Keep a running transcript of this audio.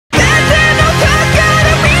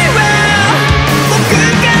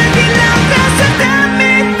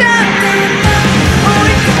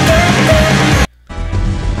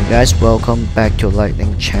guys, welcome back to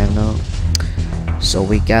Lightning channel. So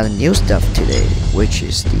we got a new stuff today, which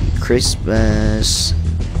is the Christmas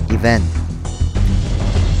event,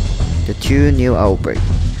 the 2 new outbreak.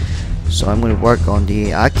 So I'm going to work on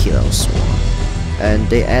the Akira one, and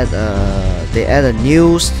they add a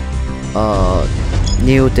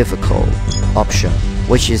new difficult option,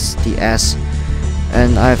 which is the S,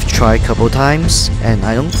 and I've tried a couple times and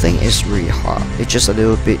I don't think it's really hard, it's just a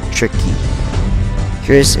little bit tricky.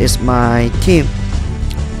 Here is my team.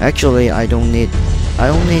 Actually I don't need BR,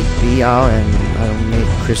 and I don't need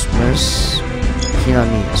Christmas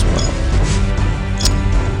Hinami as well.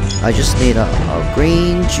 I just need a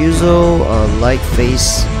green Juuzou, a light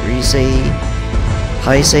face Rize,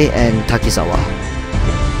 Haise, and Takizawa.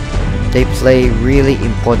 They play really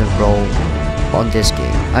important role on this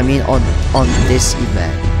game. I mean on this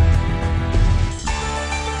event.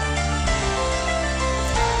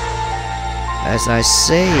 As I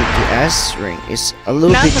say, the S ring is a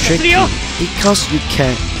little bit tricky because you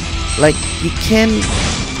can't break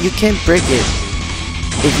it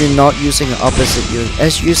if you're not using an opposite unit.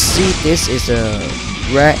 As you see, this is a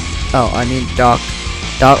dark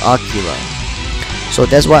Akira. So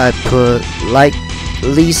that's why I put light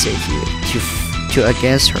Rize here to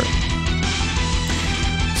against her.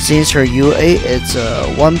 Since her UA it's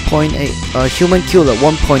 1.8 human killer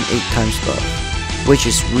 1.8 times buff, which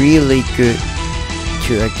is really good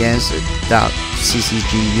to against dark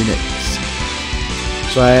CCG units.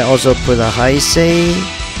 So I also put a Haise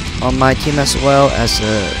on my team as well as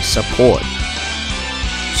a support.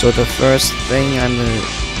 So the first thing I'm gonna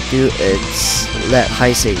do is let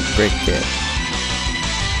Haise break it.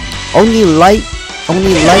 Only light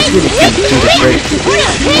unit can do the break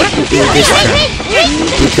in this turn,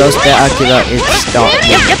 because the Akira is dark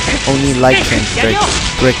unit. Only light can break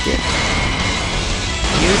it.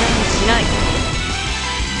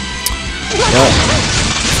 Yep.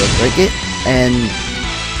 So break it, and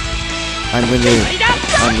I'm gonna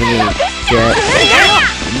get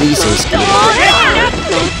Rize's skill.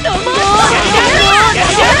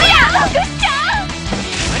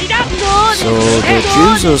 So the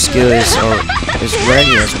Juuzou skill is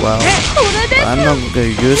ready as well, but I'm not gonna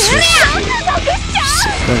use his skill.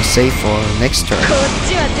 Gonna save for next turn.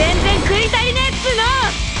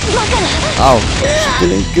 Oh, she's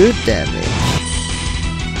doing good damage.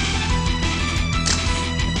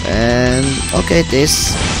 And okay,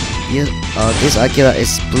 this Akira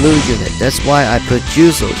is blue unit. That's why I put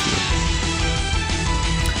Juuzou here.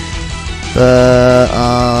 But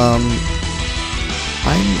I'm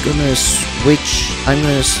gonna put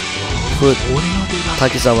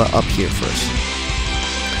Takizawa up here first,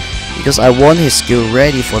 because I want his skill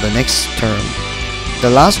ready for the next turn. The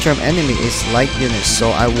last turn enemy is light unit, so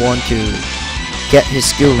I want to get his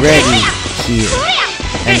skill ready here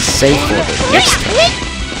and save for the next turn.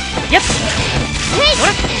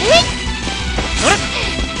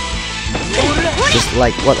 Just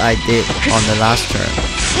like what I did on the last turn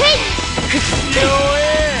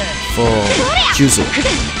for Juuzou.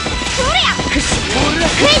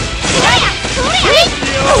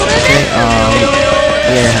 Okay,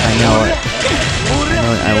 yeah, I know it.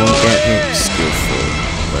 I won't get it skillful,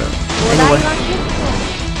 but anyway.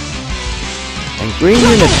 And green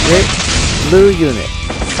unit break blue unit.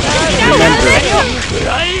 Remember,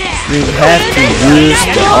 you have to use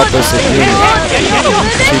the opposite unit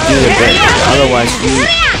to do the break.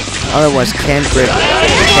 Otherwise can't break it.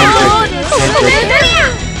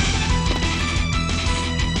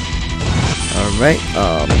 Alright,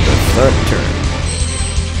 the third turn.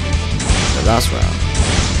 The last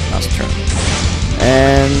turn.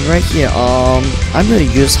 And right here, I'm gonna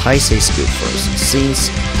use Haise skill first, since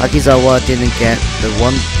Takizawa didn't get the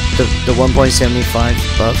 1.75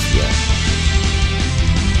 buff yet.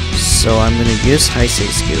 So I'm gonna use Haise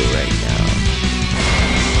skill right now.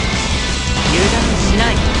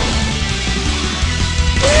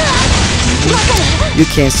 You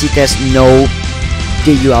can see there's no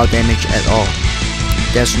DUR damage at all.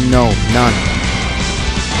 There's none.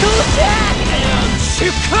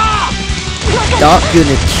 Dark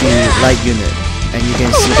unit to light unit, and you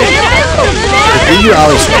can see that the DUR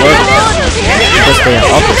is working because they are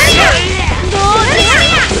opposite.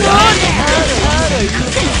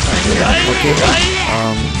 Okay,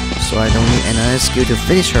 so I don't need another skill to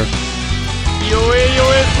finish her.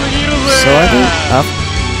 So I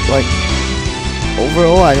think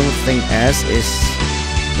overall I don't think S is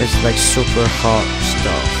like super hard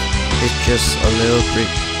stuff. It's just a little bit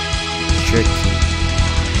tricky.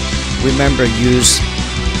 Remember, use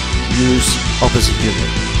opposite unit.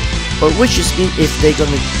 But which is mean if they're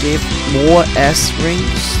gonna give more S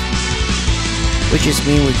rings, which is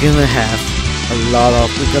mean we're gonna have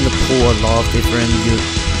we're gonna pull a lot of different unit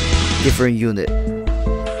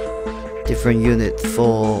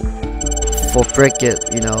for break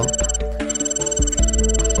it, you know.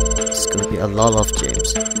 It's gonna be a lot of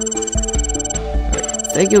gems.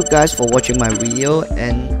 Thank you guys for watching my video,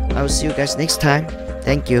 and I will see you guys next time.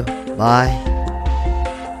 Thank you. Bye.